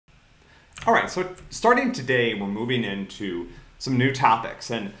All right, so starting today, we're moving into some new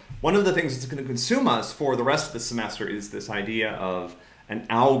topics. And one of the things that's going to consume us for the rest of the semester is this idea of an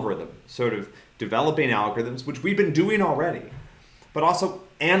algorithm, sort of developing algorithms, which we've been doing already, but also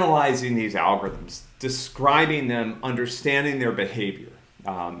analyzing these algorithms, describing them, understanding their behavior.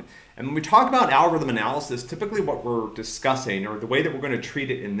 And when we talk about algorithm analysis, typically what we're discussing, or the way that we're going to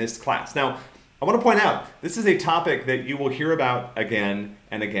treat it in this class. Now, I want to point out, this is a topic that you will hear about again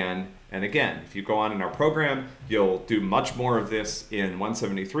and again and again. If you go on in our program, you'll do much more of this in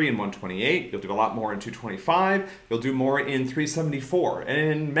 173 and 128. You'll do a lot more in 225. You'll do more in 374. And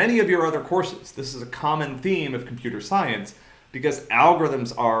in many of your other courses, this is a common theme of computer science because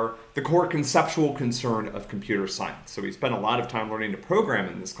algorithms are the core conceptual concern of computer science. So we spend a lot of time learning to program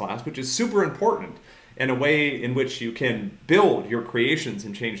in this class, which is super important in a way in which you can build your creations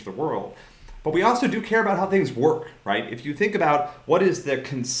and change the world. But we also do care about how things work, right? If you think about what is the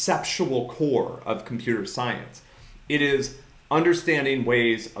conceptual core of computer science, it is understanding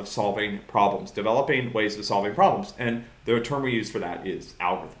ways of solving problems, developing ways of solving problems. And the term we use for that is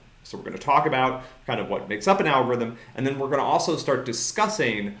algorithm. So we're going to talk about kind of what makes up an algorithm, and then we're going to also start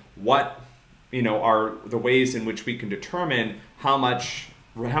discussing what, are the ways in which we can determine how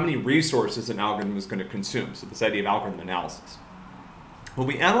many resources an algorithm is going to consume. So this idea of algorithm analysis. When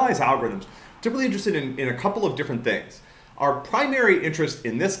we analyze algorithms, we're typically interested in a couple of different things. Our primary interest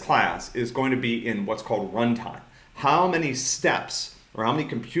in this class is going to be in what's called runtime. How many steps or how many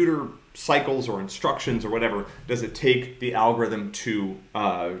computer cycles or instructions or whatever does it take the algorithm to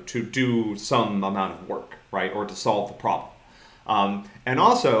do some amount of work, right, or to solve the problem. And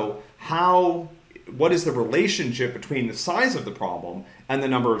also, what is the relationship between the size of the problem and the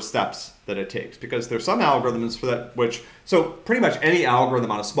number of steps that it takes? Because there's some algorithms for that so pretty much any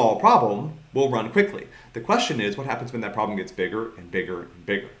algorithm on a small problem will run quickly. The question is, what happens when that problem gets bigger and bigger and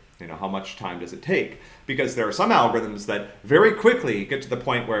bigger? How much time does it take? Because there are some algorithms that very quickly get to the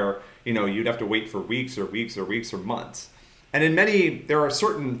point where, you'd have to wait for weeks or weeks or weeks or months. And in many, there are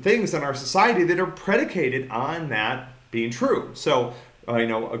certain things in our society that are predicated on that being true. So,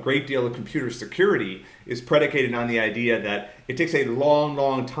 a great deal of computer security is predicated on the idea that it takes a long,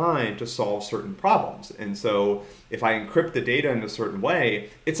 long time to solve certain problems. And so if I encrypt the data in a certain way,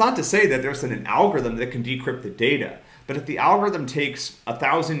 it's not to say that there's an algorithm that can decrypt the data. But if the algorithm takes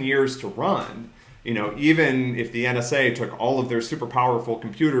 1,000 years to run, even if the NSA took all of their super powerful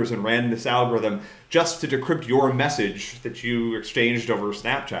computers and ran this algorithm just to decrypt your message that you exchanged over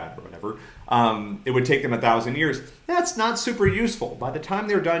Snapchat or whatever, it would take them 1,000 years. That's not super useful. By the time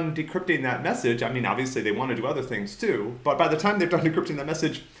they're done decrypting that message, obviously they want to do other things too, but by the time they're done decrypting that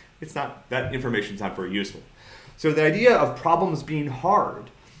message, that information's not very useful. So the idea of problems being hard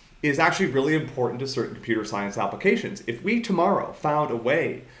is actually really important to certain computer science applications. If we tomorrow found a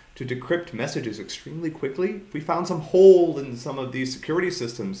way to decrypt messages extremely quickly, if we found some hole in some of these security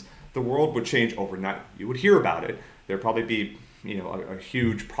systems, the world would change overnight. You would hear about it. There'd probably be a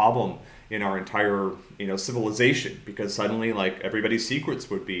huge problem in our entire civilization, because suddenly everybody's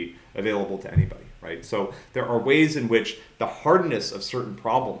secrets would be available to anybody, right? So there are ways in which the hardness of certain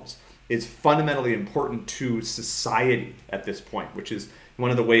problems is fundamentally important to society at this point, which is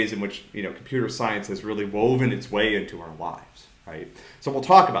one of the ways in which computer science has really woven its way into our lives, right? So we'll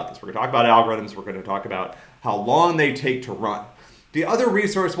talk about this. We're going to talk about algorithms. We're going to talk about how long they take to run. The other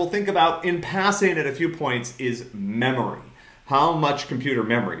resource we'll think about in passing at a few points is memory. How much computer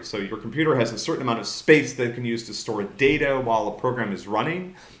memory? So your computer has a certain amount of space that it can use to store data while a program is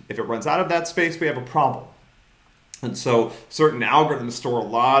running. If it runs out of that space, we have a problem. And so certain algorithms store a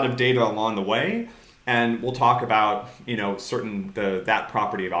lot of data along the way. And we'll talk about, that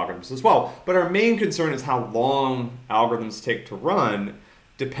property of algorithms as well. But our main concern is how long algorithms take to run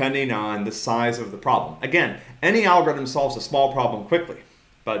depending on the size of the problem. Again, any algorithm solves a small problem quickly,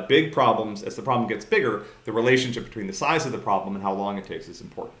 but big problems, as the problem gets bigger, the relationship between the size of the problem and how long it takes is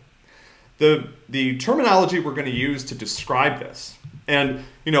important. The terminology we're going to use to describe this, and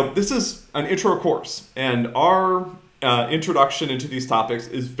this is an intro course, and our introduction into these topics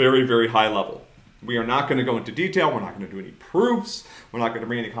is very, very high level. We are not going to go into detail. We're not going to do any proofs. We're not going to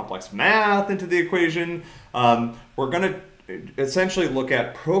bring any complex math into the equation. We're going to essentially look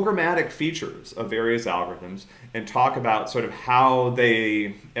at programmatic features of various algorithms and talk about sort of how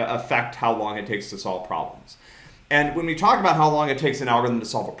they affect how long it takes to solve problems. And when we talk about how long it takes an algorithm to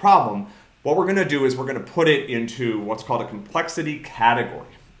solve a problem, what we're going to do is we're going to put it into what's called a complexity category.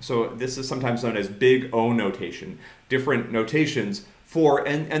 So this is sometimes known as big O notation, different notations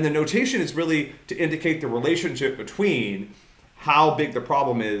and the notation is really to indicate the relationship between how big the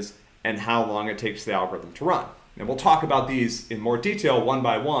problem is and how long it takes the algorithm to run. And we'll talk about these in more detail one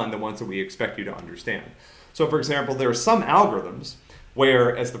by one, the ones that we expect you to understand. So for example, there are some algorithms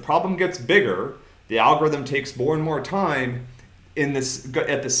where as the problem gets bigger, the algorithm takes more and more time at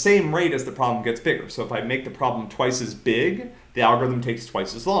the same rate as the problem gets bigger. So if I make the problem twice as big, the algorithm takes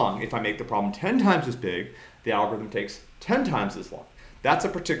twice as long. If I make the problem 10 times as big, the algorithm takes 10 times as long. That's a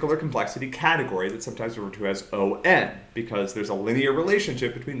particular complexity category that's sometimes referred to as ON, because there's a linear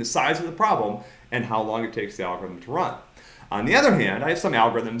relationship between the size of the problem and how long it takes the algorithm to run. On the other hand, I have some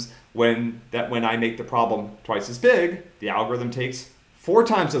algorithms when I make the problem twice as big, the algorithm takes 4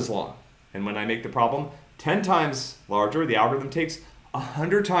 times as long. And when I make the problem 10 times larger, the algorithm takes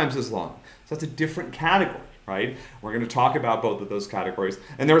 100 times as long. So that's a different category, right? We're going to talk about both of those categories.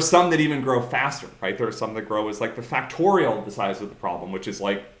 And there are some that even grow faster, right? There are some that grow as like the factorial of the size of the problem, which is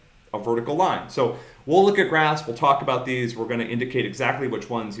like a vertical line. So we'll look at graphs, we'll talk about these, we're going to indicate exactly which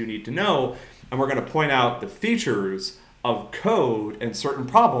ones you need to know, and we're going to point out the features of code and certain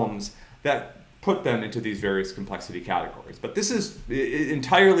problems that put them into these various complexity categories. But this is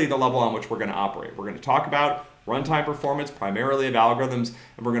entirely the level on which we're going to operate. We're going to talk about runtime performance, primarily of algorithms,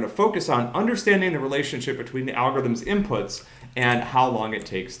 and we're going to focus on understanding the relationship between the algorithm's inputs and how long it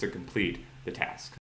takes to complete the task.